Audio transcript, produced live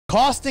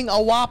Costing a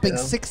whopping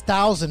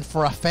 $6,000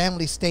 for a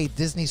family stay,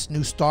 Disney's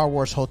new Star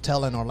Wars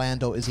hotel in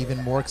Orlando is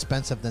even more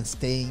expensive than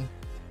staying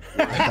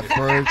at the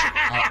Burj.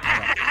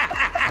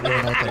 I don't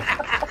even know what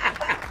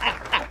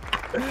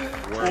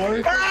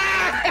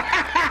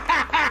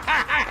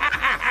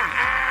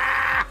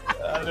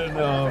I don't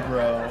know,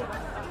 bro.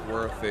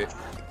 Worth it.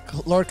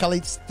 Lord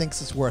Khalid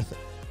thinks it's worth it.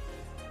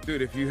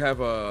 Dude, if you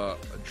have a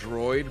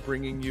droid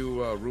bringing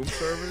you room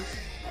service,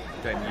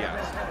 then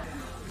yes.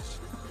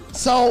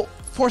 So,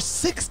 for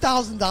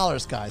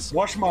 $6,000, guys.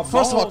 Wash my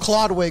First of all, balls.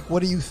 Claudwig,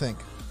 what do you think?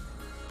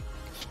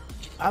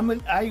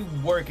 I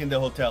work in the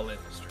hotel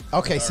industry.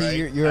 Okay,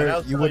 see,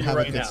 right? you would have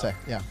right a good now, say.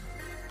 Yeah.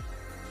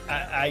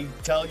 I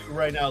tell you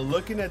right now,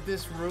 looking at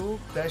this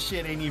room, that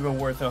shit ain't even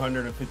worth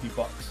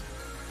 $150.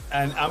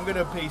 And I'm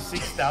gonna pay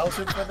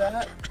 $6,000 for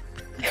that?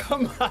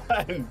 Come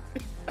on.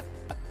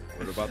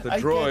 What about the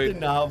I droid? get the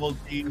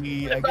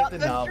novelty. I get the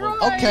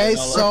novelty. Okay,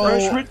 so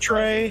Refreshment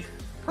tray.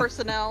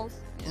 Personnels.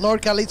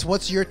 Lord Khalid,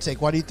 what's your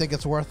take? Why do you think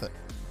it's worth it?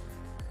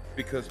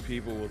 Because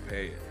people will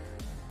pay it.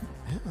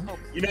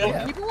 You know,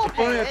 People will funny,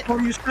 pay that's it.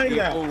 funny you say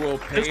that. People will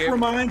pay This it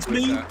reminds with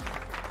me. that.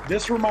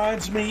 This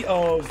reminds me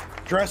of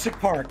Jurassic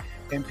Park,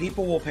 and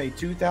people will pay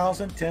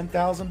 $2,000,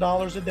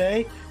 $10,000 a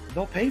day.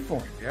 They'll pay for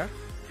it. Yeah.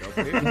 They'll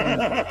pay for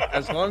it.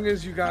 As long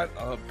as you got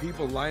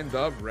people lined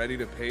up ready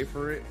to pay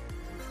for it,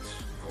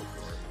 go for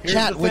it. Here's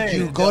Chat, the would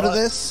thing. you go to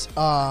this?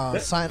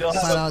 Sign they'll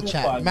have out a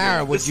chat. coupon, Mara,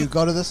 yeah. would This you is-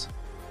 go to this?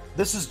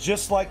 This is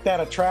just like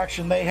that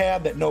attraction they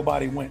had that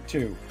nobody went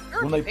to.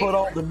 Your When they put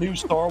all the favorite. new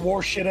Star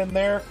Wars shit in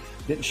there,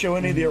 didn't show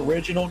any of the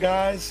original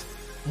guys,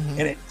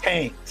 and it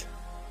tanked.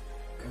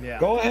 Yeah.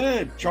 Go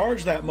ahead,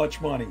 charge that much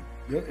money.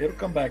 It'll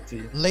come back to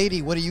you.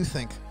 Lady, what do you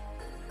think?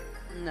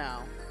 No.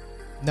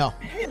 No,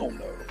 Hell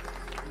no.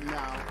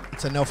 No.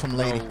 it's a no from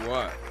Lady. So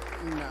what?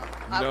 No.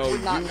 I No,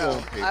 would not you go.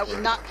 won't pay I for would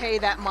it. not pay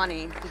that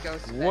money to go.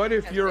 What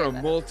if you're a stay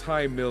there.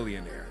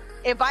 multi-millionaire?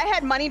 If I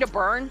had money to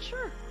burn,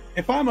 sure.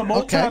 If I'm a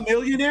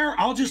multi-millionaire,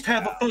 I'll just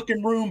have a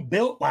fucking room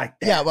built like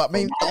that. Yeah, but I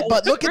mean,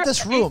 but look at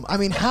this room. I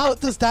mean, how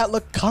does that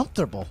look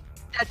comfortable?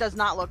 That does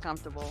not look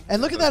comfortable.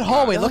 And look at that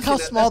hallway. Look how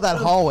small that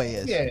hallway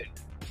is. Yeah.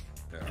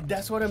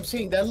 That's what I'm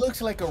saying. That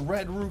looks like a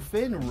Red Roof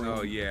Inn room.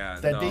 Oh yeah.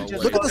 That no, they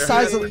just- Look at the There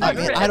size has of. to I be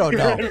mean, more. I don't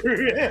know.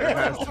 There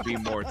has to be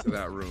more to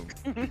that room.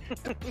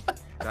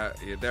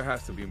 There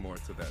has to be more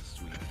to that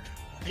suite.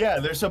 Yeah,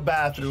 there's a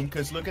bathroom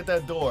because look at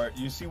that door.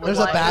 You see where There's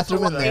a the-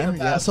 bathroom in there. there's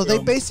a Yeah. So they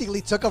bathroom.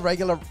 basically took a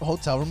regular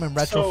hotel room and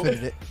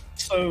retrofitted it.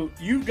 So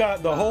you've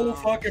got the whole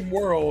fucking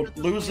world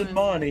losing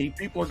money.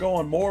 People are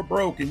going more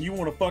broke, and you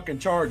want to fucking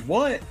charge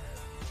what?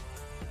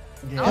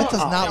 Yeah. That does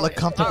not no, look it's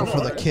comfortable not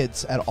for the right.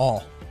 kids at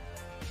all.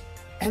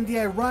 And the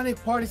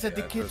ironic part is that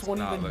the That kids does won't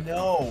not even look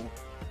know.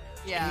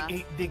 Yeah.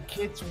 The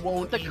kids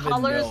won't The even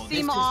colors know. seem This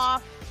is-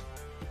 off.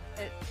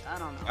 I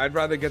don't know. I'd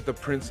rather get the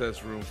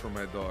princess room for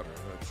my daughter.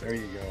 That's There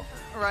it. you go.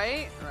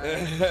 Right?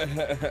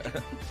 Right.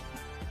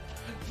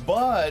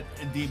 But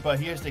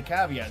here's the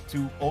caveat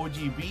to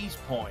OGB's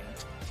point.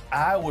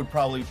 I would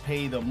probably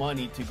pay the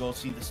money to go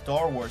see the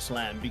Star Wars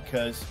land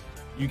because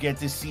you get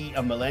to see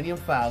a Millennium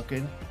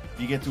Falcon.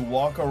 You get to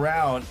walk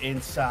around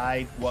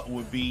inside what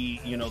would be,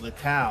 the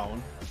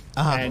town.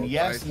 Uh-huh. And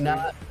yes,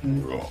 not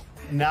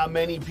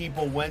many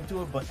people went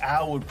to it, but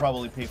I would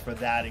probably pay for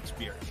that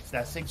experience.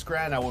 That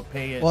 $6,000, I would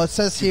pay it. Well, it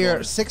says to go here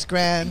to-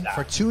 $6,000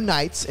 for 2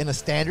 nights in a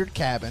standard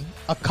cabin.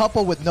 A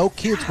couple with no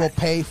kids will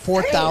pay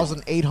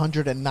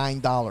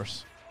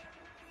 $4,809.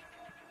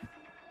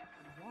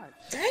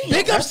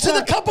 Big ups to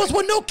the couples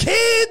with no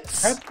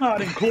kids. That's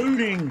not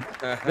including.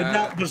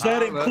 Does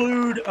that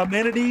include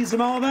amenities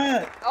and all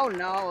that? Oh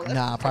no. that's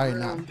Nah, probably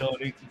room.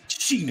 not. It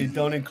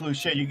don't include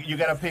shit. You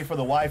got to pay for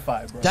the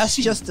Wi-Fi, bro. That's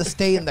just to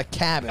stay in the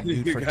cabin,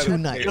 dude, You for gotta 2 pay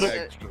nights. that Yeah,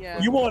 extra. yeah.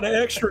 You want an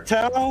extra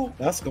towel?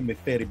 That's gonna be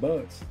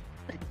 $50.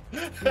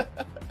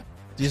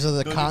 These are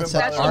the Don't even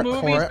concept bother. art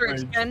Special for movies it. are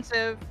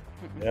expensive.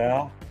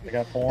 Yeah, I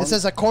got porn. It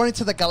says, according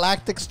to the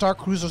Galactic Star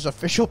Cruiser's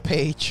official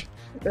page,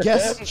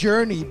 guest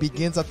journey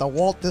begins at the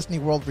Walt Disney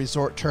World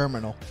Resort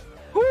Terminal.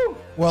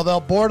 Well, they'll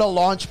board a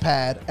launch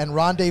pad and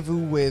rendezvous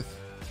with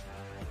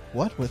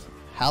what? With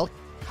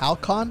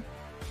Halcyon?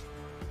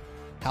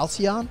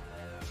 Halcyon?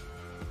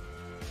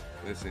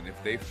 Listen, if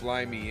they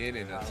fly me in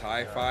a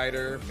TIE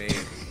fighter, maybe.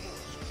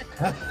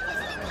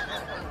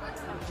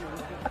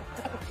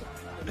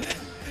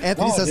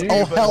 Anthony Oh, says, dude,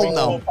 "Oh but hell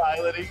no."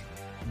 Piloting.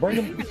 Bring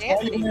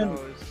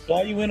them.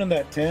 Fly you in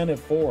that 10 at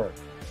 4.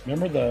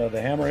 Remember the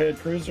Hammerhead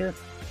cruiser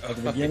at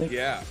the beginning?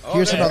 Yeah. Oh,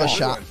 Here's that's another a good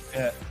shot. one.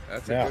 Yeah.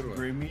 That's Yeah. a good one.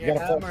 Bring me You a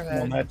gotta focus on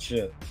hammerhead. that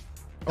shit.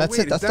 That's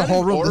wait, it. That's is the that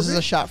whole in room. This is a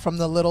orbit? shot from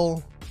the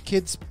little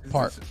kids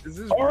part. Is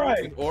this All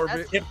right. in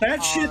orbit? If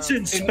that shit's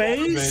in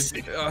space,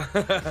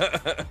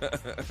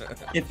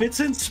 if it's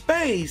in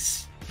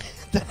space,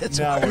 That's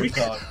Now we're weird.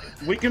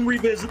 talking. we can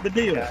revisit the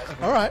deal.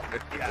 All right.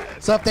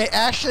 So if they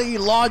actually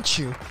launch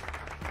you,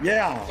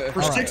 Yeah,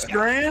 for All right.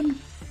 $6,000,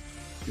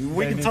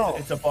 we Then can talk.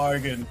 It's a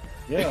bargain.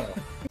 Yeah.